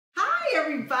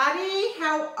everybody.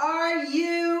 How are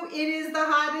you? It is the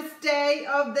hottest day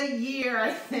of the year,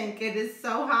 I think. It is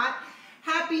so hot.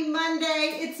 Happy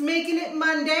Monday. It's Making It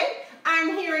Monday.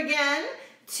 I'm here again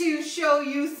to show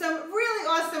you some really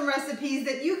awesome recipes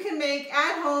that you can make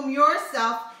at home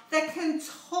yourself that can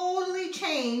totally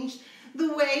change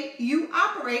the way you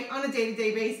operate on a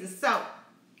day-to-day basis. So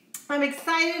I'm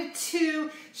excited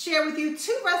to share with you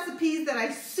two recipes that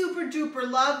I super duper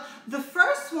love. The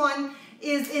first one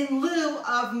is in lieu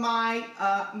of my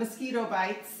mosquito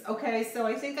bites, okay? So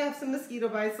I think I have some mosquito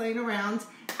bites laying around.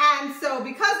 And so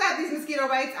because I have these mosquito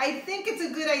bites, I think it's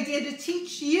a good idea to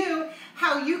teach you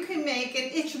how you can make an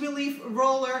itch relief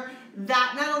roller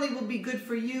that not only will be good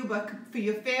for you, but for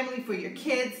your family, for your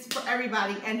kids, for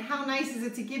everybody. And how nice is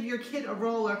it to give your kid a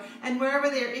roller, and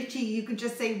wherever they're itchy, you can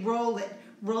just say roll it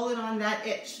on that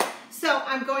itch. So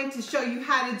I'm going to show you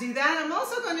how to do that. I'm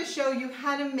also going to show you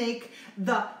how to make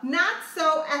the not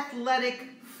so athletic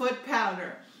foot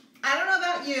powder. I don't know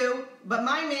about you, but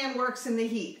my man works in the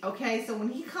heat, okay? So when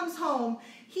he comes home,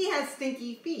 he has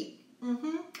stinky feet.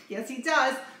 Yes, he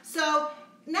does. So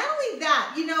not only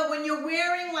that, you know, when you're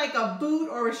wearing like a boot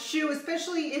or a shoe,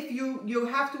 especially if you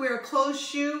have to wear a closed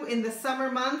shoe in the summer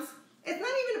months, it's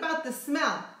not even about the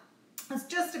smell. It's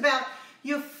just about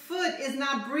your foot is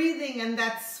not breathing, and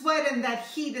that sweat and that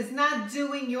heat is not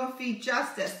doing your feet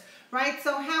justice, right?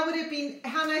 So how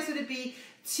nice would it be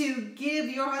to give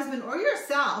your husband or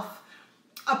yourself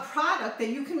a product that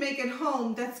you can make at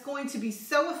home that's going to be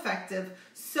so effective,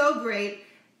 so great,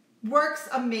 works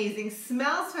amazing,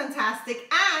 smells fantastic,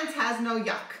 and has no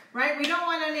yuck, right? We don't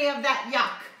want any of that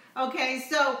yuck, okay?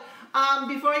 So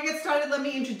before I get started, let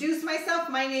me introduce myself.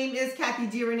 My name is Kathy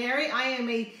DiRanieri. I am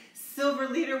a silver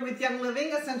leader with Young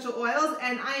Living Essential Oils,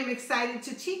 and I am excited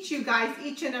to teach you guys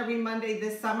each and every Monday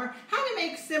this summer how to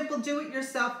make simple,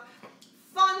 do-it-yourself,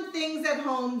 fun things at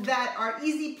home that are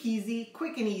easy peasy,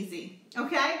 quick and easy,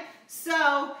 okay?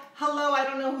 So, hello, I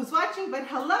don't know who's watching, but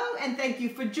hello, and thank you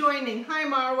for joining. Hi,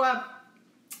 Marwa.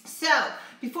 So,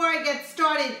 before I get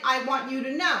started, I want you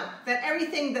to know that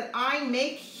everything that I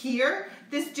make here,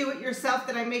 this do-it-yourself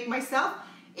that I make myself,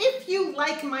 if you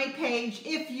like my page,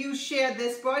 if you share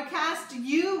this broadcast,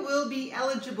 you will be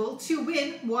eligible to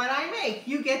win what I make.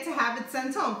 You get to have it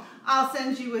sent home. I'll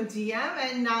send you a DM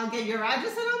and I'll get your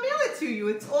address and I'll mail it to you.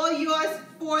 It's all yours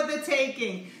for the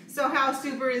taking. So how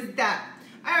super is that?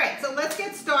 All right, so let's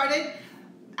get started.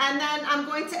 And then I'm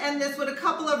going to end this with a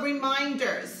couple of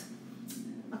reminders.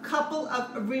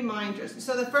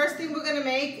 So the first thing we're going to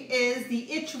make is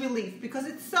the itch relief, because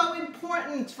it's so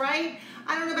important, right?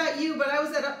 I don't know about you, but I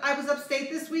was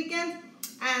upstate this weekend,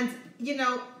 and you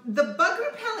know, the bug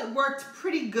repellent worked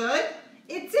pretty good.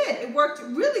 It did. It worked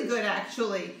really good,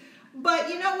 actually. But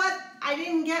you know what? I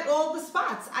didn't get all the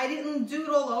spots. I didn't do it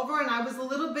all over, and I was a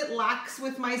little bit lax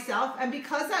with myself. And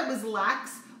because I was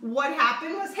lax, what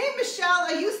happened was, hey, Michelle,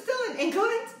 are you still in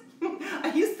England? Are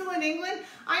you still in England?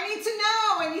 I need to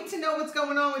know. I need to know what's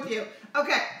going on with you.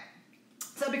 Okay.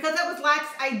 So because I was lax,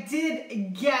 I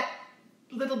did get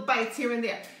little bites here and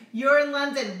there. You're in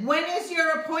London. When is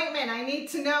your appointment? I need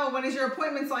to know. When is your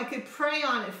appointment so I could pray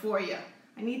on it for you?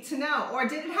 I need to know. Or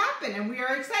did it happen and we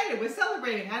are excited? We're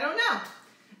celebrating. I don't know.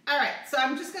 All right. So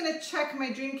I'm just going to check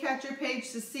my Dreamcatcher page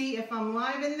to see if I'm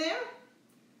live in there,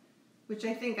 which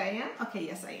I think I am. Okay,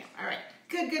 yes, I am. All right.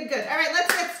 Good, good, good. All right,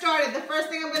 let's get started. The first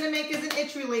thing I'm going to make is an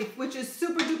itch relief, which is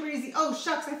super duper easy. Oh,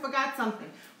 shucks, I forgot something.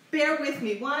 Bear with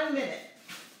me 1 minute.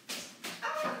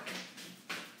 Ah.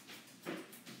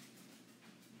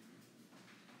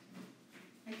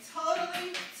 I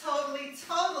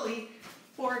totally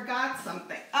forgot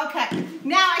something. Okay,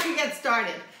 now I can get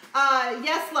started.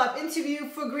 Yes, love, interview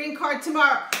for green card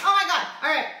tomorrow. Oh my God,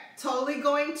 all right. Totally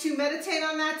going to meditate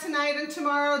on that tonight and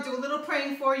tomorrow, do a little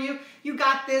praying for you. You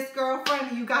got this,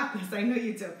 girlfriend. You got this. I know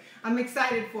you do. I'm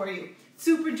excited for you.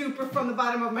 Super duper from the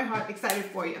bottom of my heart, excited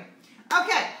for you.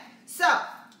 Okay, so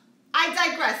I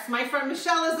digress. My friend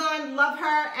Michelle is on. Love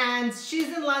her. And she's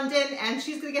in London, and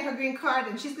she's going to get her green card,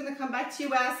 and she's going to come back to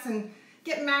U.S. and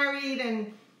get married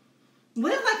and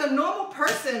live like a normal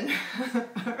person.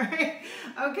 All right?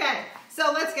 Okay,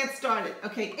 so let's get started.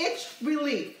 Okay, itch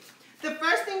relief. The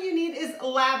first thing you need is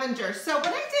lavender. So what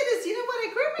I did is, you know what, I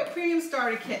grabbed my premium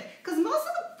starter kit, because most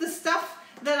of the stuff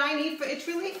that I need for itch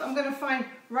relief, I'm going to find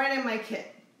right in my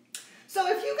kit. So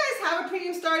if you guys have a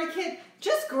premium starter kit,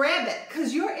 just grab it,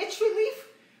 because your itch relief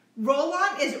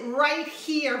roll-on is right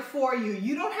here for you.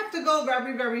 You don't have to go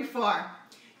very, very far.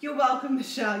 You're welcome,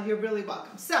 Michelle. You're really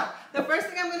welcome. So the first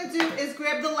thing I'm going to do is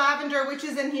grab the lavender, which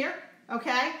is in here,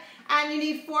 okay? And you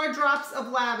need 4 drops of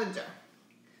lavender.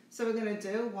 So we're going to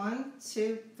do 1,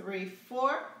 2, 3,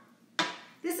 4.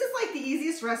 This is like like the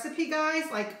easiest recipe, guys?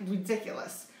 Like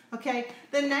ridiculous. Okay,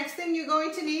 the next thing you're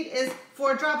going to need is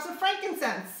 4 drops of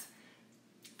frankincense.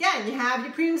 Again, you have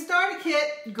your premium starter kit.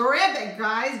 Grab it,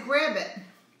 guys, grab it.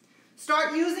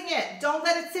 Start using it. Don't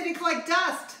let it sit and collect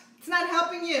dust. It's not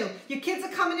helping you. Your kids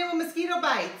are coming in with mosquito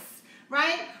bites,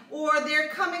 right? Or they're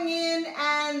coming in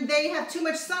and they have too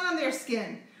much sun on their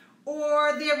skin.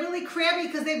 Or they're really crabby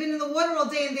because they've been in the water all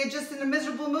day and they're just in a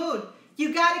miserable mood.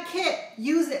 You got a kit.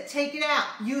 Use it. Take it out.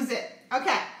 Use it.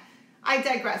 Okay. I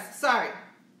digress. Sorry.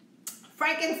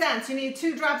 Frankincense. You need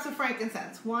 2 drops of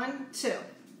frankincense. 1, 2.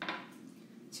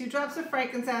 2 drops of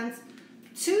frankincense.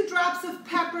 2 drops of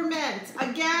peppermint.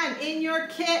 Again, in your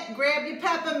kit, grab your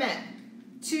peppermint.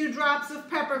 2 drops of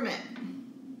peppermint.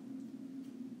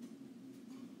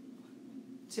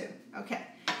 2. Okay.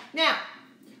 Now,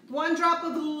 1 drop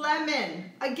of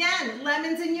lemon. Again,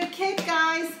 lemons in your kit,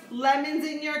 guys. Lemons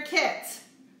in your kit.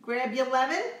 Grab your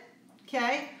lemon.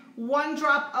 Okay. 1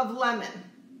 drop of lemon.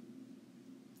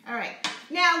 All right.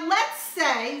 Now, let's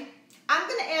say, I'm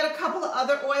going to add a couple of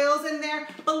other oils in there,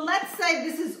 but let's say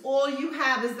this is all you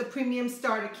have is the premium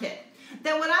starter kit.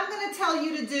 Then what I'm going to tell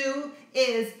you to do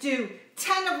is do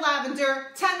 10 of lavender,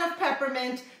 10 of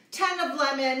peppermint, 10 of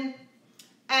lemon,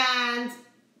 and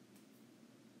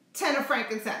 10 of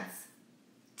frankincense.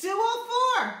 Do all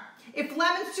 4. If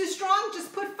lemon's too strong,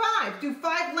 just put 5. Do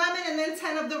 5 lemon and then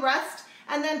 10 of the rest,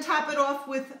 and then top it off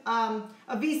with a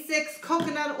V6,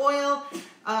 coconut oil,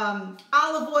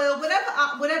 olive oil,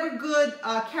 whatever good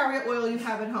carrier oil you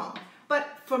have at home. But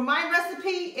for my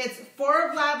recipe, it's 4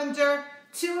 of lavender,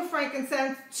 2 of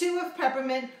frankincense, 2 of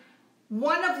peppermint,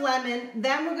 1 of lemon.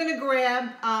 Then we're going to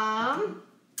grab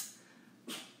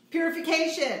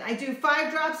purification. I do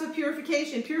 5 drops of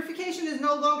purification. Purification is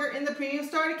no longer in the premium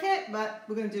starter kit, but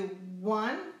we're going to do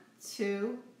 1,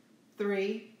 2,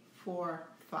 3, 4,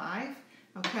 5.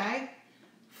 Okay,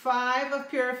 5 of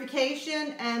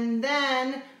purification, and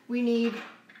then we need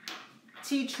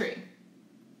tea tree.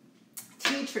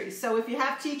 Tea tree. So if you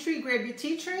have tea tree, grab your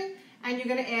tea tree, and you're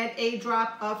going to add a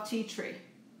drop of tea tree.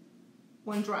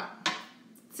 1 drop.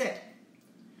 That's it.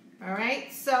 All right.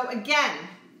 So again,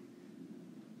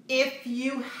 if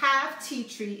you have tea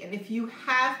tree and if you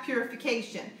have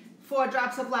purification, 4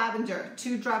 drops of lavender,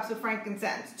 2 drops of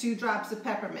frankincense, 2 drops of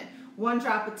peppermint, 1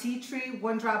 drop of tea tree,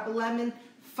 1 drop of lemon,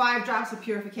 5 drops of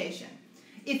purification.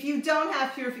 If you don't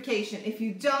have purification, if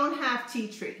you don't have tea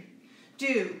tree,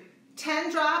 do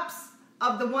 10 drops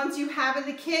of the ones you have in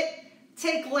the kit.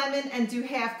 Take lemon and do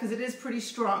half because it is pretty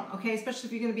strong, okay? Especially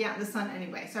if you're going to be out in the sun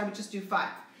anyway. So I would just do 5.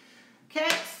 Okay,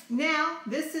 now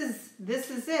this is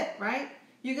it, right?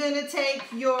 You're going to take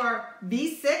your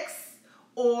V6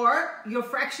 or your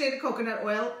fractionated coconut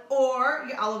oil or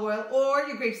your olive oil or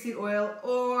your grapeseed oil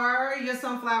or your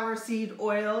sunflower seed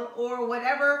oil or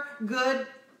whatever good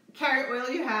carrier oil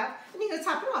you have, and you're going to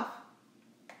top it off.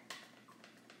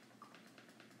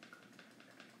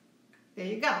 There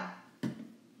you go.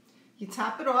 You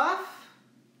top it off.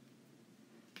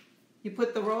 You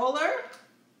put the roller.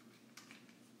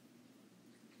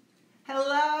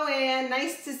 Hello, Ann.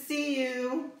 Nice to see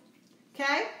you.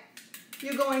 Okay?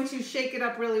 You're going to shake it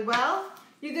up really well.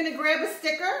 You're going to grab a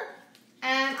sticker,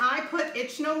 and I put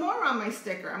Itch No More on my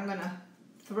sticker. I'm going to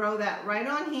throw that right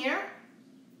on here.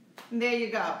 And there you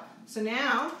go. So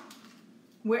now,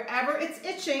 wherever it's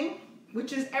itching,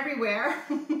 which is everywhere,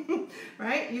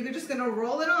 right? You're just going to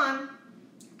roll it on.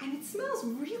 And it smells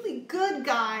really good,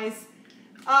 guys.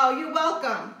 Oh, you're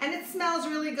welcome. And it smells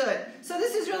really good. So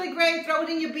this is really great. Throw it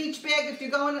in your beach bag if you're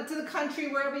going to the country,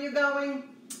 wherever you're going.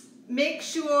 Make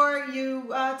sure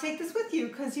you take this with you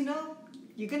because, you know,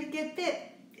 you're going to get bit.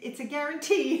 It's a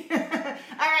guarantee. All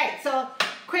right, so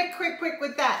quick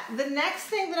with that. The next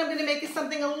thing that I'm going to make is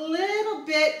something a little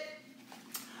bit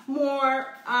more,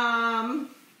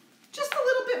 just a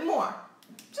little bit more.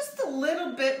 Just a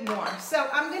little bit more. So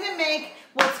I'm going to make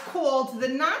what's called the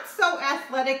Not So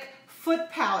Athletic Foot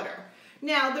Powder.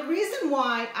 Now, the reason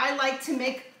why I like to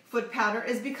make foot powder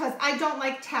is because I don't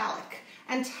like talc.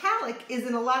 And talc is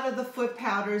in a lot of the foot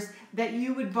powders that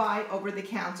you would buy over the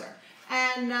counter.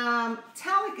 And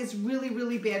talc is really,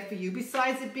 really bad for you.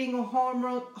 Besides it being a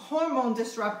hormone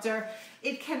disruptor,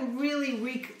 it can really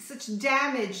wreak such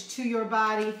damage to your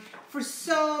body for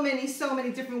so many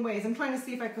different ways. I'm trying to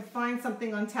see if I could find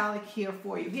something on talc here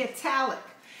for you. Here, talc.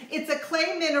 It's a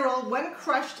clay mineral. When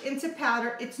crushed into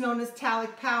powder, it's known as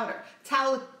talc powder.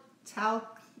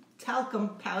 Talcum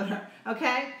powder,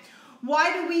 okay?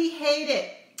 Why do we hate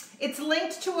it? It's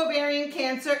linked to ovarian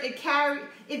cancer. It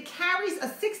carries a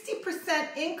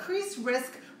 60% increased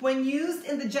risk when used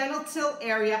in the genital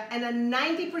area and a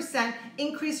 90%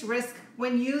 increased risk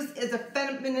when used as a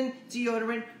feminine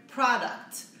deodorant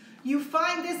product. You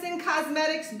find this in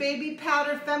cosmetics, baby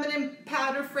powder, feminine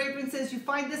powder, fragrances. You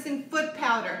find this in foot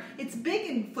powder. It's big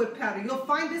in foot powder. You'll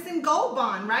find this in Gold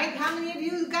Bond, right? How many of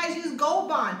you guys use Gold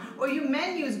Bond? Or you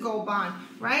men use Gold Bond,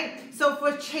 right? So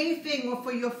for chafing or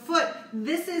for your foot,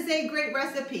 this is a great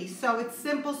recipe. So it's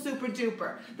simple, super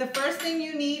duper. The first thing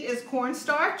you need is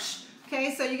cornstarch.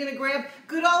 Okay, so you're gonna grab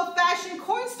good old-fashioned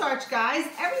cornstarch, guys.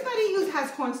 Everybody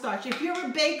has cornstarch. If you're a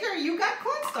baker, you got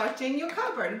cornstarch in your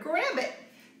cupboard. Grab it.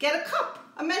 Get a cup,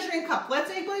 a measuring cup. Let's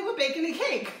make believe we're baking a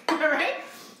cake, all right?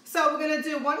 So we're gonna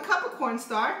do 1 cup of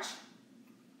cornstarch.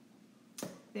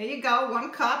 There you go,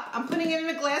 1 cup. I'm putting it in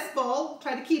a glass bowl.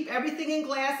 Try to keep everything in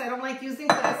glass. I don't like using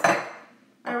plastic.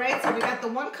 All right, so we got the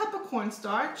 1 cup of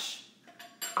cornstarch.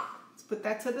 Let's put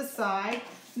that to the side.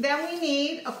 Then we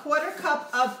need a 1/4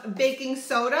 cup of baking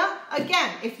soda.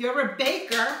 Again, if you're a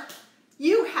baker,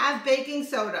 you have baking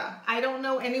soda. I don't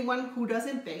know anyone who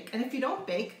doesn't bake. And if you don't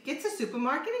bake, get to the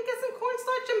supermarket and get some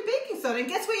cornstarch and baking soda. And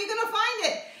guess where you're gonna find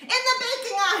it? In the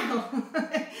baking aisle.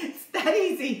 It's that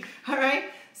easy, all right?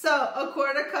 So a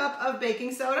 1/4 cup of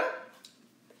baking soda.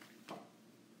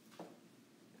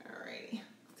 All righty,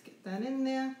 let's get that in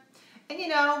there. And you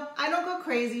know, I don't go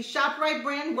crazy. ShopRite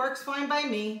brand works fine by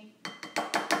me,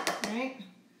 all right?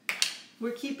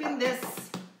 We're keeping this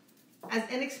as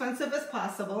inexpensive as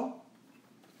possible.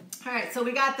 All right, so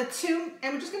we got the 2,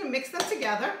 and we're just gonna mix them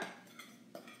together.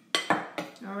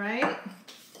 All right.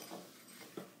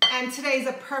 And today's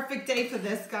a perfect day for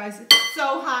this, guys. It's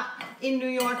so hot in New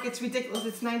York, it's ridiculous.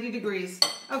 It's 90 degrees.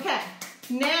 Okay,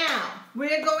 now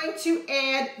we're going to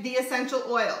add the essential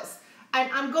oils. And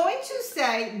I'm going to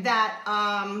say that,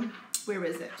 where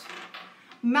is it?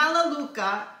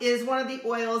 Melaleuca is one of the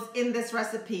oils in this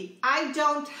recipe. I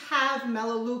don't have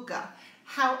Melaleuca.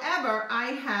 However, I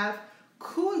have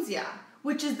Kunzia,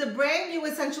 which is the brand new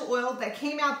essential oil that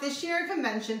came out this year at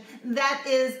convention that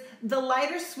is the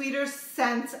lighter, sweeter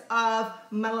scent of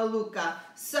Melaleuca.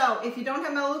 So if you don't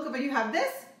have Melaleuca but you have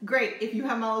this, great. If you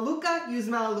have Melaleuca, use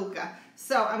Melaleuca.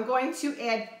 So I'm going to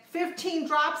add 15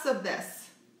 drops of this.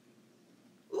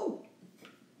 Ooh,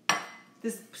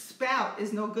 this spout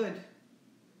is no good.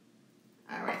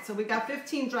 All right, so we got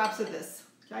 15 drops of this.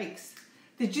 Yikes.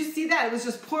 Did you see that? It was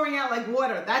just pouring out like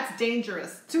water. That's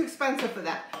dangerous. Too expensive for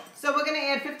that. So we're going to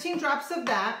add 15 drops of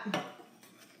that.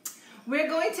 We're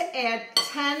going to add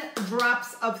 10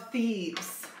 drops of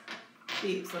thieves.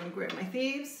 Thieves. Let me grab my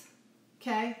thieves.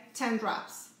 Okay, 10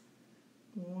 drops.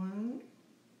 1,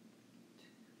 2.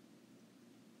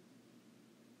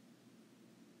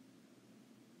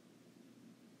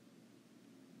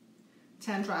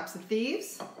 10 drops of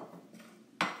thieves.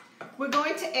 We're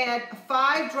going to add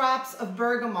 5 drops of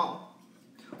bergamot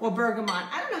or bergamot.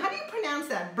 I don't know, how do you pronounce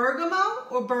that?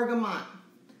 Bergamot or bergamot?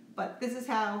 But this is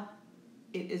how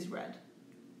it is read.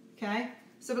 Okay?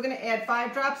 So we're going to add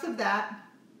 5 drops of that.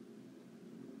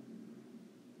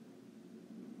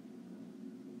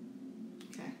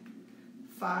 Okay.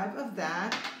 5 of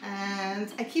that.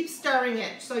 And I keep stirring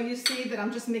it, so you see that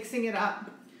I'm just mixing it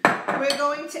up. We're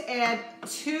going to add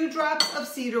 2 drops of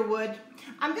cedarwood.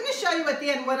 I'm going to show you at the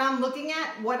end what I'm looking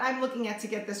at to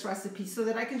get this recipe so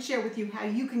that I can share with you how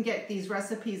you can get these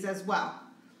recipes as well.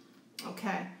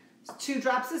 Okay, so 2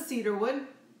 drops of cedarwood.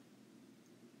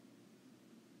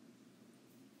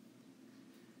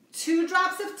 2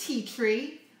 drops of tea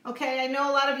tree. Okay, I know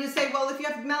a lot of you say, well, if you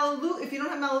don't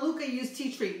have Melaleuca, use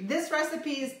tea tree. This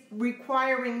recipe is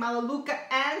requiring Melaleuca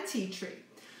and tea tree.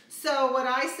 So what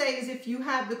I say is if you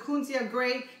have the Kunzia,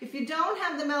 great. If you don't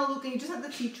have the Melaleuca, you just have the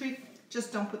tea tree,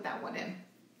 just don't put that one in.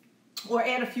 Or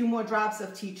add a few more drops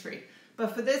of tea tree.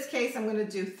 But for this case, I'm going to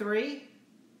do 3.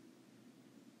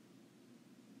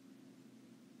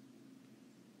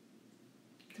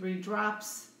 Three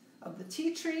drops of the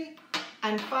tea tree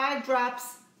and 5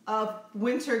 drops of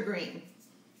wintergreen.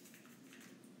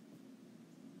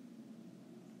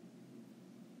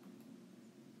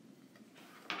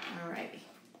 Alrighty.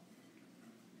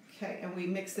 Okay, and we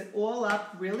mix it all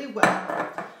up really well.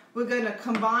 We're going to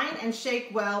combine and shake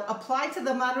well. Apply to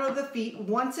the bottom of the feet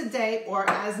once a day or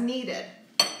as needed.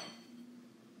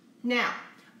 Now,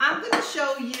 I'm going to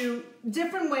show you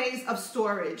different ways of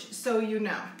storage so you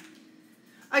know.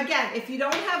 Again, if you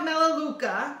don't have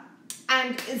Melaleuca,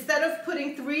 and instead of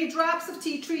putting 3 drops of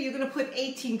tea tree, you're going to put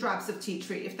 18 drops of tea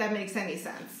tree, if that makes any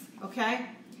sense, okay?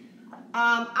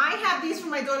 I have these from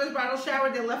my daughter's bridal shower.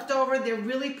 They're left over. They're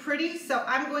really pretty, so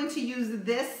I'm going to use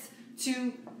this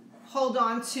to hold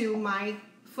on to my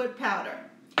foot powder.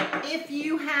 If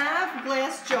you have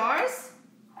glass jars,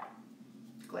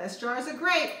 Glass jars are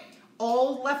great.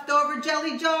 Old leftover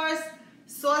jelly jars,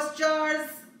 sauce jars,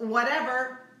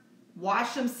 whatever.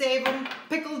 Wash them, save them,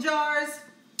 pickle jars,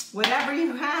 whatever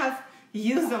you have,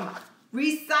 use them.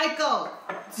 Recycle.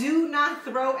 Do not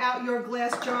throw out your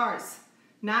glass jars.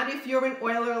 Not if you're an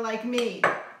oiler like me.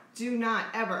 Do not,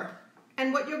 ever.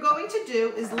 And what you're going to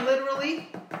do is literally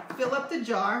fill up the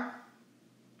jar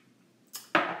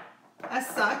as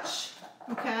such,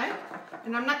 okay?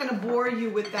 And I'm not going to bore you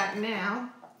with that now,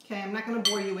 okay? I'm not going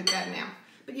to bore you with that now.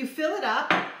 But you fill it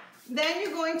up, then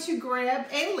you're going to grab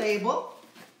a label.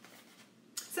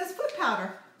 It says foot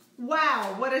powder.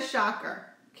 Wow, what a shocker,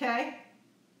 okay?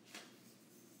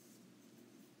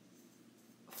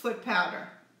 Foot powder.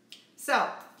 So,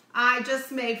 I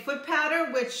just made foot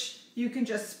powder, which you can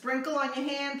just sprinkle on your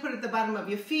hand, put at the bottom of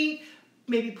your feet,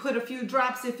 maybe put a few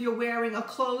drops if you're wearing a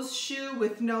closed shoe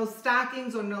with no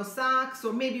stockings or no socks,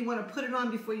 or maybe you want to put it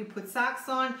on before you put socks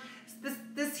on.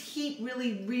 This heat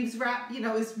really is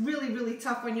really, really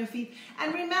tough on your feet.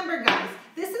 And remember, guys,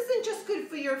 this isn't just good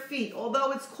for your feet.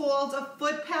 Although it's called a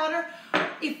foot powder,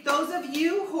 if those of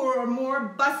you who are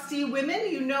more busty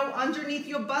women, you know underneath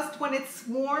your bust when it's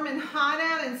warm and hot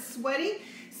out and sweaty,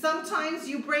 sometimes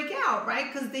you break out,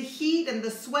 right? Because the heat and the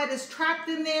sweat is trapped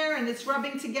in there and it's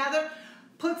rubbing together.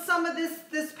 Put some of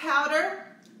this powder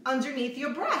underneath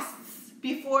your breasts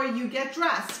before you get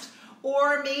dressed.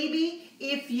 Or maybe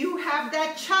if you have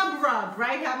that chub rub,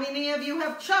 right? How many of you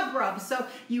have chub rub? So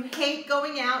you hate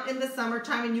going out in the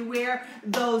summertime and you wear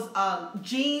those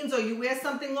jeans or you wear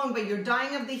something long, but you're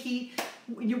dying of the heat.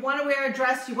 You want to wear a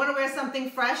dress, you want to wear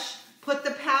something fresh. Put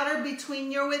the powder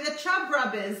between where the chub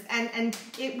rub is, and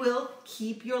it will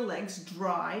keep your legs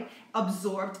dry,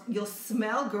 absorbed. You'll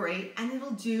smell great, and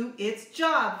it'll do its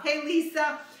job. Hey,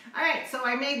 Lisa. All right, so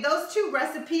I made those 2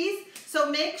 recipes. So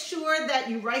make sure that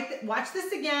you watch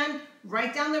this again,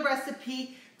 write down the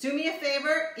recipe. Do me a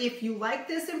favor, if you like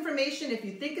this information, if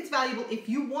you think it's valuable, if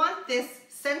you want this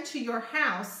sent to your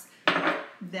house,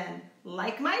 then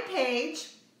like my page,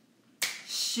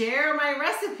 share my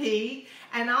recipe,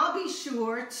 and I'll be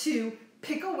sure to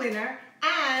pick a winner,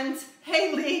 and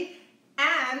Haley,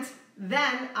 and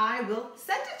then I will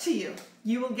send it to you.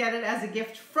 You will get it as a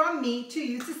gift from me to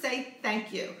you to say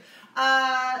thank you.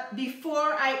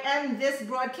 Before I end this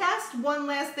broadcast, one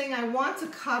last thing I want to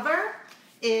cover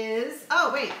is,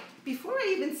 oh wait, before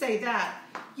I even say that,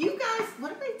 you guys,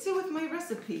 what did I do with my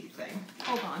recipe thing?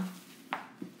 Hold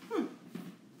on.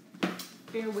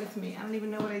 Bear with me. I don't even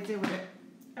know what I did with it.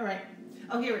 All right.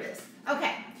 Oh, here it is.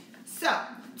 Okay. So,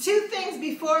 2 things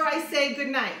before I say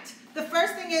goodnight. The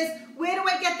first thing is, where do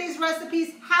I get these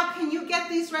recipes? How can you get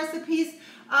these recipes?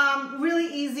 Really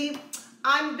easy.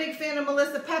 I'm a big fan of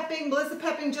Melissa Pepping. Melissa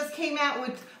Pepping just came out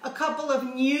with a couple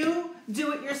of new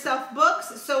do-it-yourself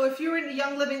books. So if you're a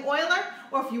Young Living Oiler,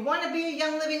 or if you want to be a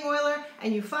Young Living Oiler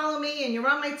and you follow me and you're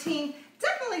on my team,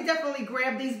 definitely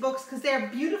grab these books because they're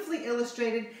beautifully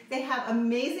illustrated. They have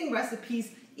amazing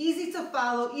recipes, easy to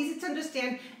follow, easy to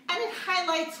understand, and it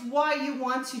highlights why you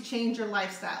want to change your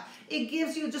lifestyle. It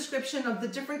gives you a description of the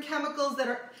different chemicals that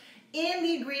are in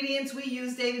the ingredients we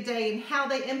use day to day and how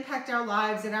they impact our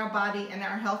lives and our body and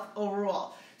our health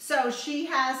overall. So she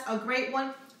has a great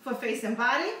one for face and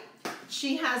body.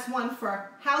 She has one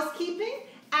for housekeeping,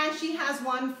 and she has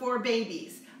one for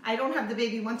babies. I don't have the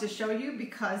baby one to show you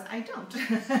because I don't.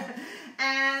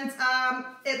 And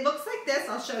it looks like this.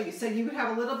 I'll show you. So you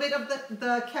have a little bit of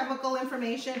the chemical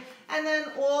information and then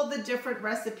all the different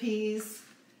recipes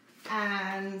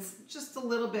and just a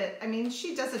little bit. I mean,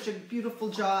 she does such a beautiful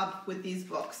job with these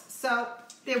books. So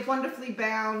they're wonderfully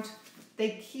bound.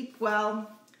 They keep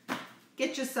well.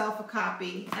 Get yourself a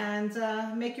copy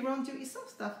and make your own do-it-yourself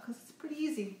stuff because it's pretty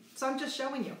easy. So I'm just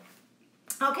showing you.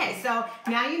 Okay, so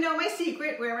now you know my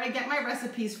secret, where I get my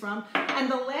recipes from.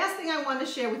 And the last thing I want to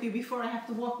share with you before I have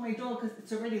to walk my dog because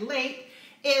it's already late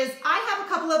is I have a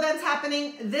couple events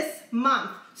happening this month.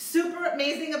 Super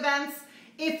amazing events.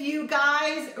 If you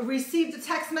guys received a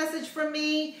text message from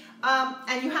me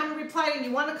and you haven't replied and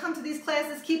you want to come to these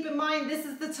classes, keep in mind this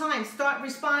is the time. Start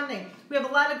responding. We have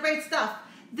a lot of great stuff.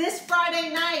 This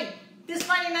Friday night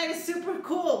is super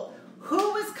cool.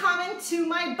 Who is coming to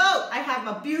my boat? I have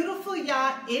a beautiful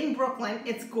yacht in Brooklyn.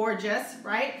 It's gorgeous,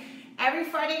 right? Every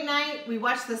Friday night, we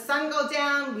watch the sun go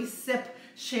down, we sip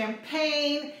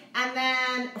champagne, and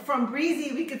then from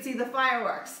Breezy, we could see the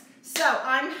fireworks. So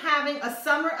I'm having a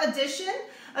summer edition,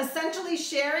 essentially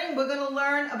sharing. We're going to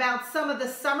learn about some of the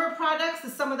summer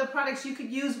products, some of the products you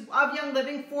could use of Young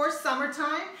Living for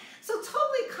summertime. So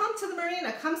totally come to the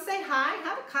marina. Come say hi,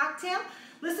 have a cocktail,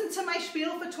 listen to my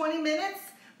spiel for 20 minutes.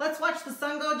 let's watch the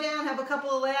sun go down, have a couple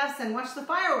of laughs, and watch the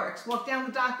fireworks. Walk down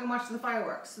the dock and watch the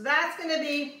fireworks. So that's going to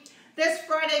be this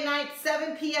Friday night,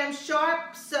 7 p.m.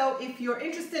 sharp. So if you're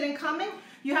interested in coming,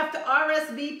 you have to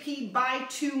RSVP by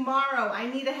tomorrow. I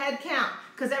need a head count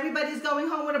because everybody's going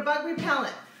home with a bug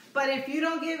repellent. But if you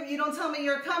don't tell me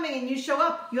you're coming and you show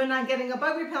up, you're not getting a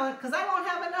bug repellent because I won't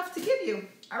have enough to give you.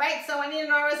 All right, so I need an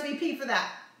RSVP for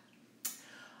that.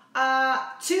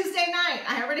 Tuesday night,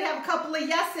 I already have a couple of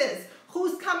yeses.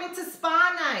 Who's coming to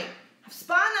spa night?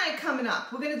 Spa night coming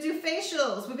up. We're going to do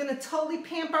facials. We're going to totally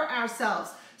pamper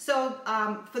ourselves. So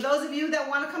for those of you that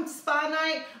want to come to spa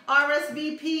night,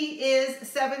 RSVP is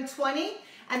 7/20,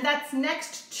 and that's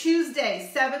next Tuesday,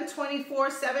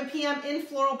 7/24, 7 p.m. in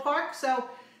Floral Park. So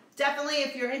definitely,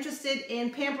 if you're interested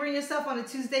in pampering yourself on a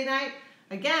Tuesday night,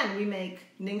 again, we make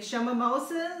Ningxia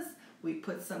mimosas. We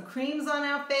put some creams on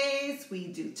our face, we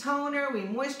do toner, we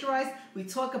moisturize, we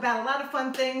talk about a lot of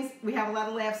fun things, we have a lot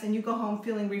of laughs, and you go home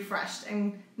feeling refreshed,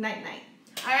 and night-night.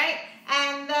 All right?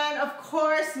 And then, of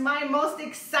course, my most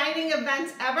exciting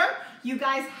event ever. You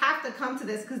guys have to come to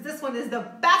this because this one is the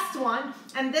best one,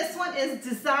 and this one is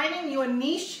designing your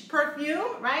niche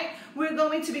perfume, right? We're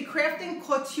going to be crafting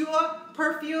couture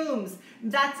perfumes.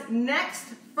 That's next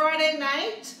Friday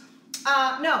night.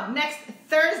 Next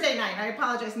Thursday night. I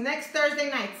apologize. Next Thursday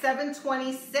night,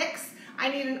 7/26. I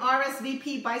need an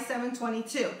RSVP by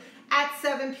 7/22 at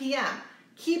 7 p.m.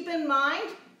 Keep in mind,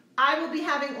 I will be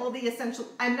having all the essential,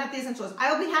 not the essential oils.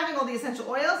 I will be having all the essential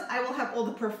oils. I will have all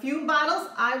the perfume bottles.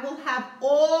 I will have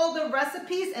all the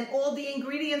recipes and all the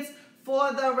ingredients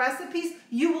for the recipes.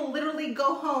 You will literally go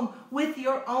home with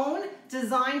your own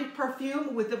designed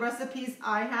perfume with the recipes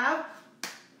I have.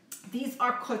 These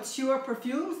are couture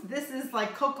perfumes. This is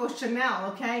like Coco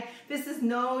Chanel, okay? This is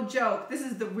no joke. This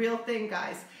is the real thing,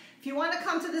 guys. If you want to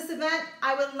come to this event,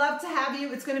 I would love to have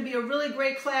you. It's going to be a really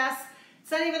great class.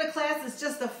 It's not even a class. It's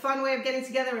just a fun way of getting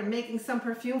together and making some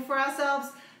perfume for ourselves.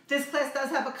 This class does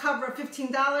have a cover of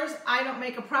 $15. I don't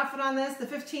make a profit on this. The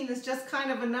 15 is just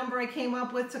kind of a number I came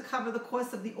up with to cover the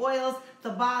cost of the oils,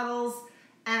 the bottles,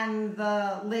 and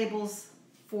the labels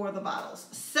for the bottles.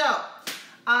 So,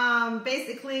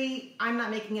 basically, I'm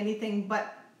not making anything, but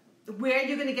where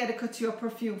you're going to get a couture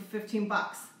perfume for 15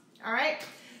 bucks. All right?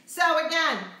 So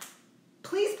again,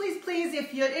 please, please, please,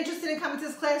 if you're interested in coming to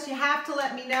this class, you have to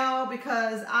let me know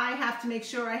because I have to make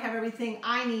sure I have everything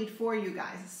I need for you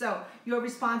guys. So your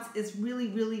response is really,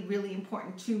 really, really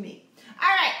important to me.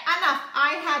 All right, enough.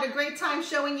 I had a great time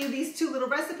showing you these two little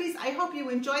recipes. I hope you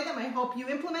enjoy them. I hope you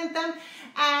implement them.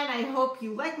 And I hope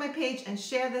you like my page and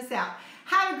share this out.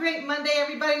 Have a great Monday,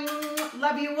 everybody.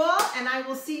 Love you all. And I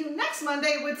will see you next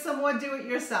Monday with some more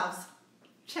do-it-yourselves.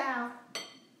 Ciao.